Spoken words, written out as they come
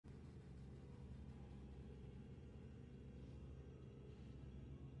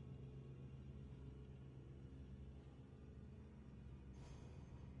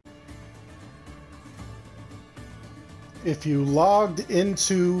If you logged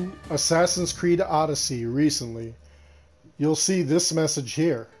into Assassin's Creed Odyssey recently, you'll see this message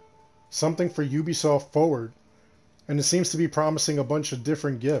here. Something for UbiSoft Forward. And it seems to be promising a bunch of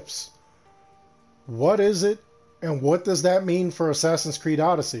different gifts. What is it, and what does that mean for Assassin's Creed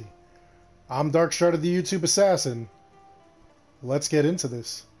Odyssey? I'm Darkstrider, the YouTube Assassin. Let's get into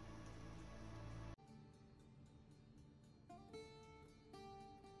this.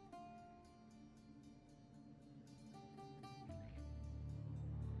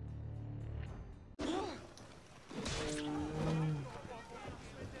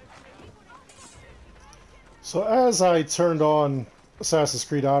 So as I turned on Assassin's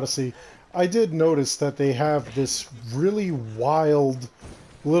Creed Odyssey, I did notice that they have this really wild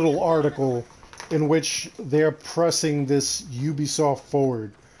little article in which they're pressing this UbiSoft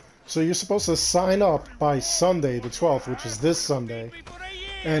Forward. So you're supposed to sign up by Sunday the 12th, which is this Sunday,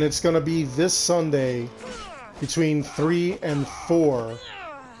 and it's going to be this Sunday between 3 and 4,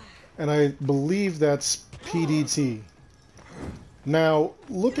 and I believe that's PDT. Now,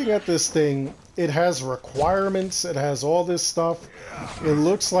 looking at this thing, it has requirements, it has all this stuff. It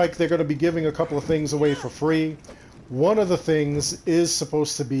looks like they're going to be giving a couple of things away for free. One of the things is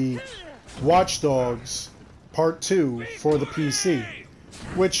supposed to be Watch Dogs Part 2 for the PC.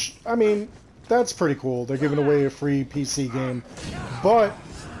 Which, I mean, that's pretty cool. They're giving away a free PC game. But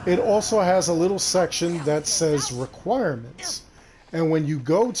it also has a little section that says requirements. And when you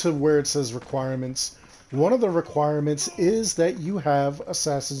go to where it says requirements, one of the requirements is that you have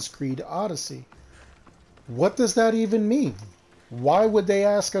Assassin's Creed Odyssey. What does that even mean? Why would they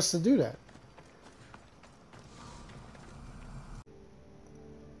ask us to do that?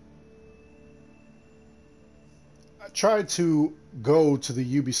 I tried to go to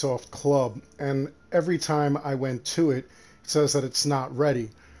the Ubisoft Club, and every time I went to it, it says that it's not ready.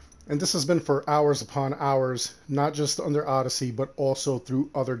 And this has been for hours upon hours, not just under Odyssey, but also through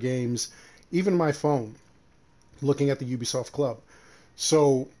other games, even my phone, looking at the Ubisoft Club.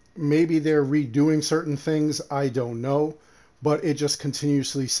 So maybe they're redoing certain things, I don't know, but it just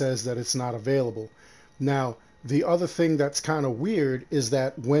continuously says that it's not available. Now, the other thing that's kind of weird is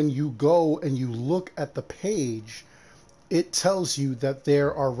that when you go and you look at the page, it tells you that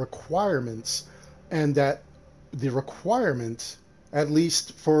there are requirements, and that the requirement, at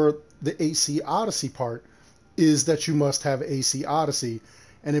least for the AC Odyssey part, is that you must have AC Odyssey,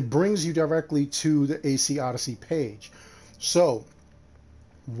 and it brings you directly to the AC Odyssey page. So,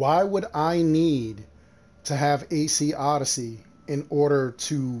 why would I need to have AC Odyssey in order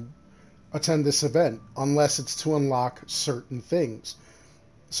to attend this event, unless it's to unlock certain things?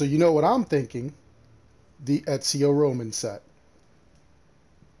 So you know what I'm thinking? The Ezio Roman set.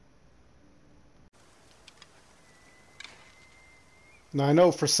 Now I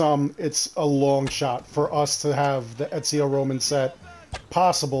know for some it's a long shot for us to have the Ezio Roman set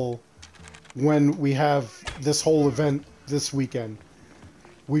possible when we have this whole event this weekend.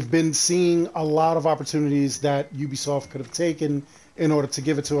 We've been seeing a lot of opportunities that Ubisoft could have taken in order to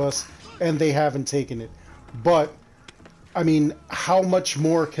give it to us, and they haven't taken it. But, I mean, how much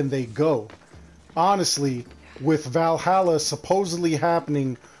more can they go? Honestly, with Valhalla supposedly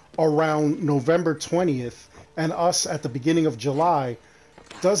happening around November 20th, and us at the beginning of July,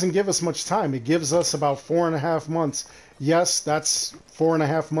 doesn't give us much time. It gives us about 4.5 months. Yes, that's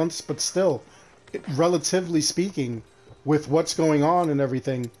 4.5 months, but still, relatively speaking, with what's going on and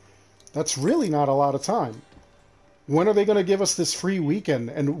everything, that's really not a lot of time. When are they going to give us this free weekend?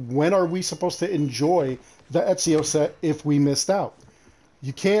 And when are we supposed to enjoy the Ezio set if we missed out?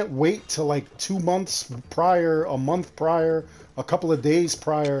 You can't wait till like 2 months prior, a month prior, a couple of days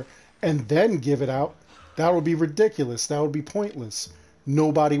prior, and then give it out. That would be ridiculous. That would be pointless.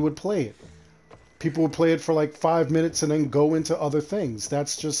 Nobody would play it. People would play it for like 5 minutes and then go into other things.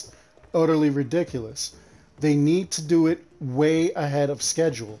 That's just utterly ridiculous. They need to do it way ahead of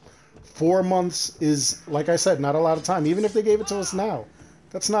schedule. 4 months is, like I said, not a lot of time. Even if they gave it to us now,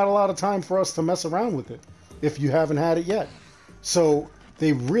 that's not a lot of time for us to mess around with it if you haven't had it yet. So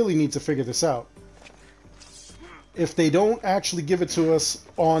they really need to figure this out. If they don't actually give it to us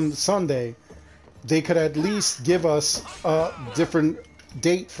on Sunday, they could at least give us a different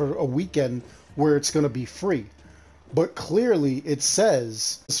date for a weekend where it's going to be free. But clearly it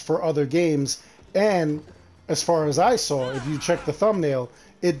says it's for other games, and as far as I saw, if you check the thumbnail,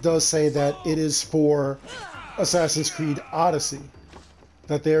 it does say that it is for Assassin's Creed Odyssey.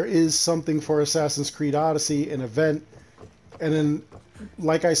 That there is something for Assassin's Creed Odyssey, an event, and then,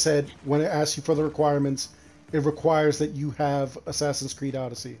 like I said, when it asks you for the requirements, it requires that you have Assassin's Creed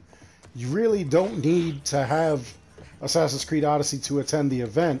Odyssey. You really don't need to have Assassin's Creed Odyssey to attend the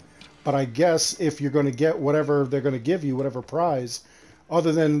event, But I guess if you're going to get whatever they're going to give you, whatever prize,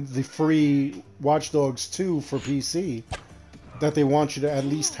 other than the free Watch Dogs 2 for PC, that they want you to at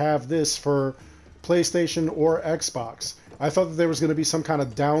least have this for PlayStation or Xbox. I thought that there was going to be some kind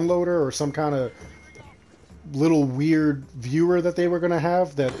of downloader or some kind of little weird viewer that they were going to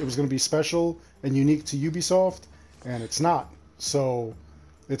have, that it was going to be special and unique to Ubisoft, and it's not. So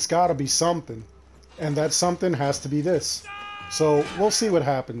it's got to be something, and that something has to be this. So we'll see what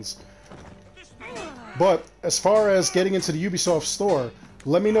happens. But as far as getting into the Ubisoft store,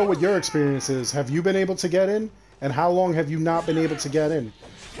 let me know what your experience is. Have you been able to get in? And how long have you not been able to get in?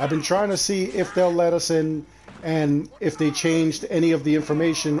 I've been trying to see if they'll let us in and if they changed any of the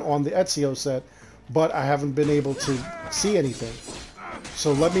information on the Ezio set, but I haven't been able to see anything.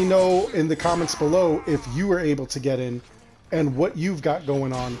 So let me know in the comments below if you were able to get in and what you've got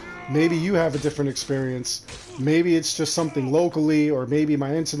going on. Maybe you have a different experience. Maybe it's just something locally, or maybe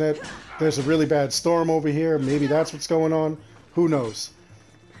my internet, there's a really bad storm over here. Maybe that's what's going on. Who knows?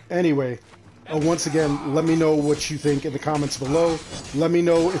 Anyway, once again, let me know what you think in the comments below. Let me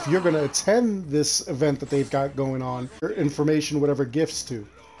know if you're going to attend this event that they've got going on. Information, whatever gifts to.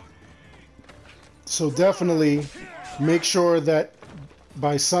 So definitely make sure that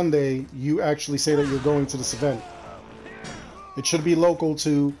by Sunday you actually say that you're going to this event. It should be local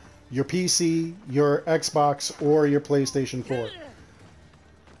to your PC, your Xbox, or your PlayStation 4.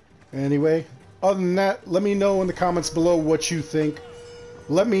 Anyway, other than that, let me know in the comments below what you think.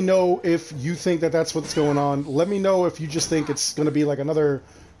 Let me know if you think that that's what's going on. Let me know if you just think it's going to be like another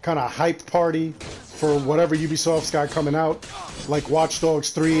kind of hype party for whatever Ubisoft's got coming out, like Watch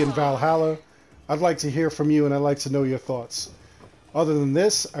Dogs 3 and Valhalla. I'd like to hear from you, and I'd like to know your thoughts. Other than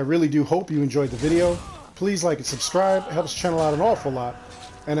this, I really do hope you enjoyed the video. Please like and subscribe. It helps the channel out an awful lot.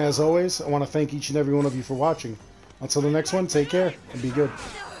 And as always, I want to thank each and every one of you for watching. Until the next one, take care and be good.